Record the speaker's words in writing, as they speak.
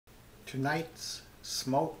Tonight's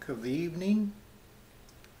smoke of the evening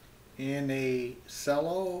in a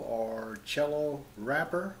cello or cello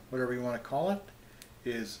wrapper, whatever you want to call it,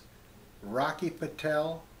 is Rocky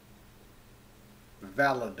Patel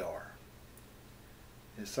Valador.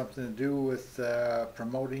 It's something to do with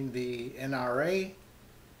promoting the NRA.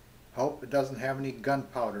 Hope it doesn't have any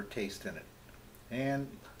gunpowder taste in it. And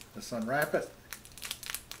let's unwrap it.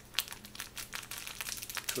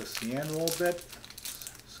 Twist the end a little bit.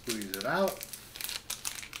 Squeeze it out.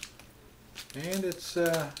 And it's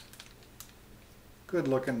a good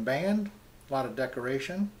looking band. A lot of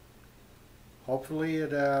decoration. Hopefully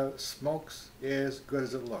it smokes as good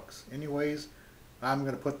as it looks. Anyways, I'm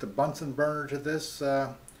going to put the Bunsen burner to this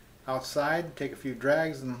outside, take a few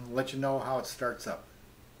drags, and let you know how it starts up.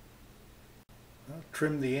 Well,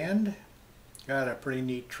 trim the end. Got a pretty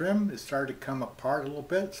neat trim. It started to come apart a little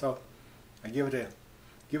bit, so I give it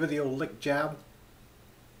the old lick jab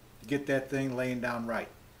to get that thing laying down right.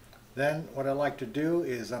 Then what I like to do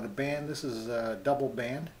is on a band, this is a double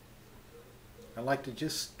band, I like to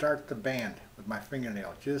just start the band with my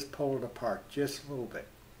fingernail, just pull it apart just a little bit.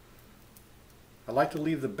 I like to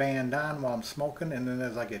leave the band on while I'm smoking, and then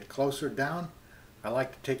as I get closer down, I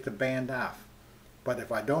like to take the band off. But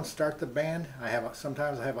if I don't start the band,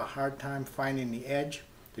 sometimes I have a hard time finding the edge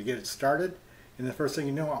to get it started. And the first thing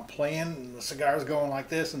you know, I'm playing, and the cigar's going like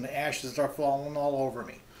this, and the ashes are falling all over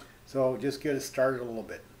me. So just get it started a little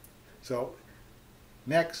bit. So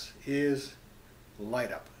next is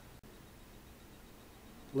light up.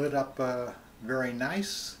 Lit up very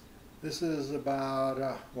nice. This is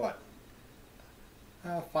about what?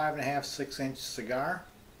 5.5, 6-inch cigar.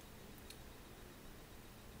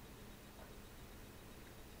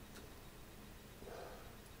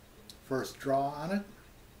 First draw on it,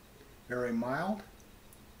 very mild.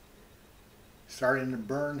 Starting to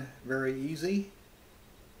burn very easy.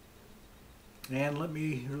 And let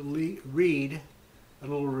me read a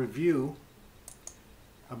little review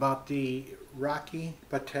about the Rocky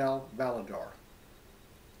Patel Valador.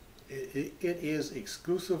 It is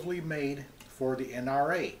exclusively made for the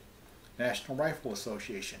NRA, National Rifle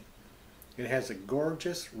Association. It has a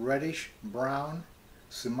gorgeous reddish brown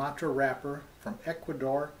Sumatra wrapper from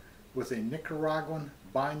Ecuador with a Nicaraguan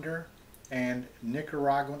binder and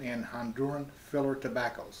Nicaraguan and Honduran filler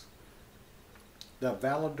tobaccos. The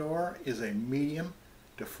Valador is a medium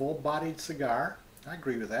to full-bodied cigar. I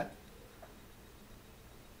agree with that.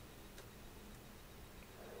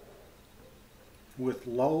 With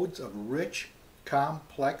loads of rich,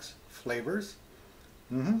 complex flavors.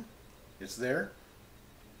 It's there.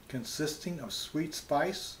 Consisting of sweet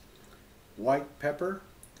spice, white pepper,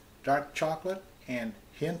 dark chocolate, and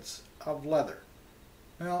hints of leather.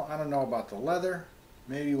 Well, I don't know about the leather.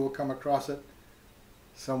 Maybe we'll come across it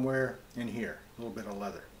somewhere in here. A little bit of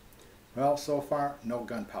leather. Well, so far, no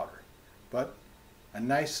gunpowder. But a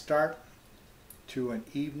nice start to an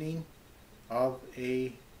evening of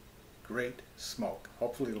a great smoke.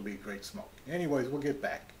 Hopefully it'll be a great smoke. Anyways, we'll get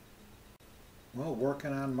back. Well,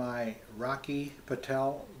 working on my Rocky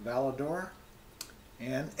Patel Valador,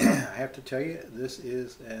 and I have to tell you, this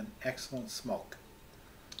is an excellent smoke.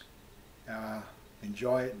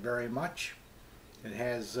 Enjoy it very much. It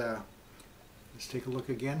has, let's take a look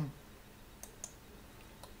again.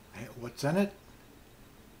 What's in it?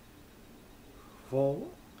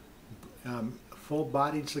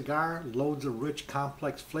 Full-bodied cigar, loads of rich,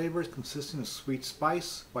 complex flavors consisting of sweet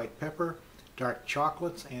spice, white pepper, dark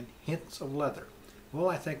chocolates, and hints of leather. Well,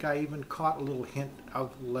 I think I even caught a little hint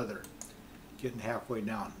of leather getting halfway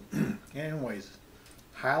down. Anyways,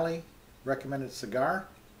 highly recommended cigar.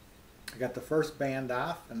 I got the first band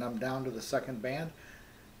off, and I'm down to the second band.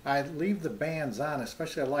 I leave the bands on,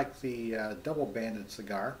 especially I like the double-banded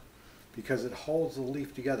cigar, because it holds the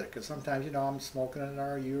leaf together. Because sometimes, you know, I'm smoking it,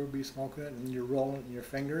 or you'll be smoking it, and you're rolling it in your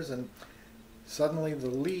fingers, and suddenly the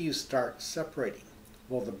leaves start separating.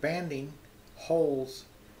 Well, the banding holds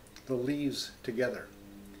the leaves together.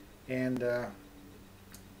 And then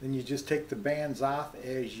you just take the bands off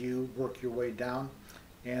as you work your way down,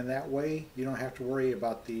 and that way you don't have to worry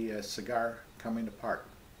about the cigar coming apart.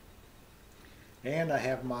 And I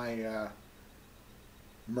have my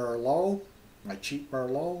Merlot, my cheap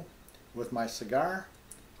Merlot, with my cigar.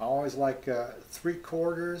 I always like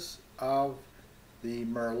 3/4 of the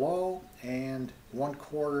Merlot and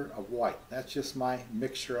 1/4 of white. That's just my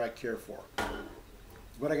mixture I care for.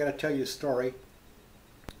 But I got to tell you a story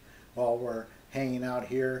while we're hanging out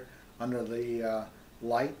here under the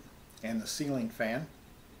light and the ceiling fan.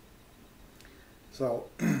 So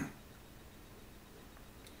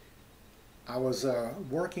I was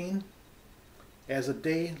working as a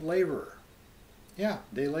day laborer Yeah,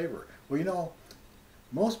 day labor. Well, you know,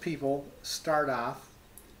 most people start off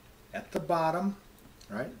at the bottom,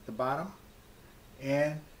 right? At the bottom,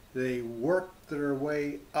 and they work their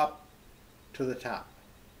way up to the top.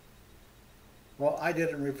 Well, I did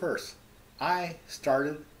it in reverse. I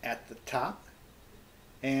started at the top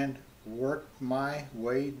and worked my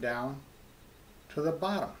way down to the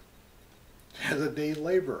bottom as a day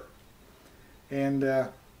laborer. And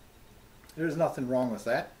there's nothing wrong with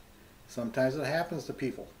that. Sometimes it happens to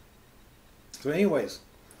people. So anyways,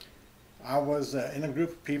 I was in a group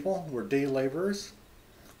of people who were day laborers,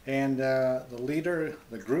 and the leader of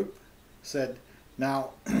the group said, now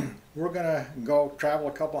we're going to go travel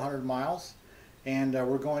a couple hundred miles, and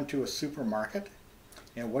we're going to a supermarket,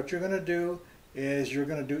 and what you're going to do is you're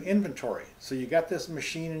going to do inventory. So you got this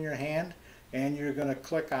machine in your hand, and you're going to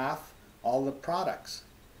click off all the products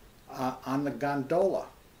on the gondola.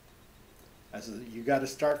 You got to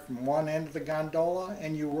start from one end of the gondola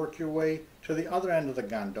and you work your way to the other end of the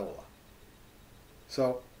gondola.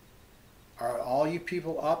 So are all you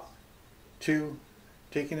people up to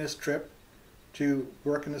taking this trip to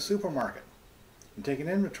work in the supermarket and taking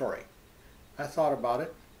inventory? I thought about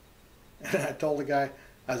it and I told the guy,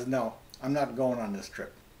 I said, no, I'm not going on this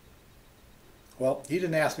trip. Well, he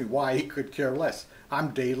didn't ask me why. He could care less. I'm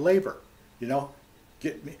day labor. You know,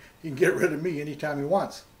 he can get rid of me anytime he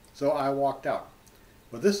wants. So I walked out.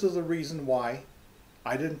 But this is the reason why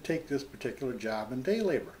I didn't take this particular job in day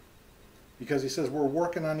labor. Because he says, we're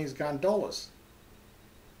working on these gondolas.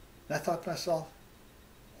 And I thought to myself,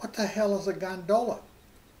 what the hell is a gondola?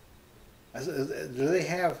 I said, do they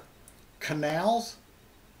have canals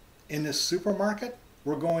in this supermarket?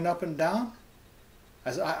 We're going up and down?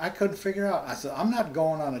 I said, I couldn't figure out. I said, I'm not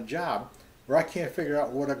going on a job where I can't figure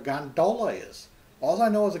out what a gondola is. All I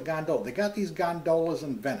know is a gondola. They got these gondolas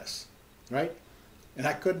in Venice, right? And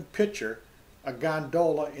I couldn't picture a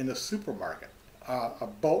gondola in a supermarket, a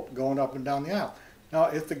boat going up and down the aisle. Now,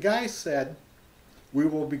 if the guy said, we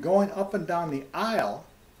will be going up and down the aisle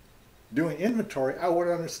doing inventory, I would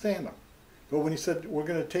understand him. But when he said, we're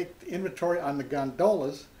going to take the inventory on the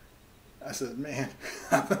gondolas, I said, man,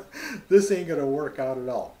 this ain't going to work out at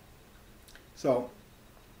all. So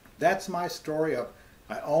that's my story of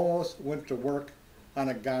I almost went to work on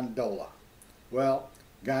a gondola. Well,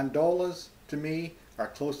 gondolas to me are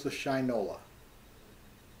close to shinola.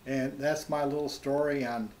 And that's my little story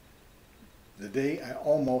on the day I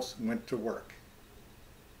almost went to work.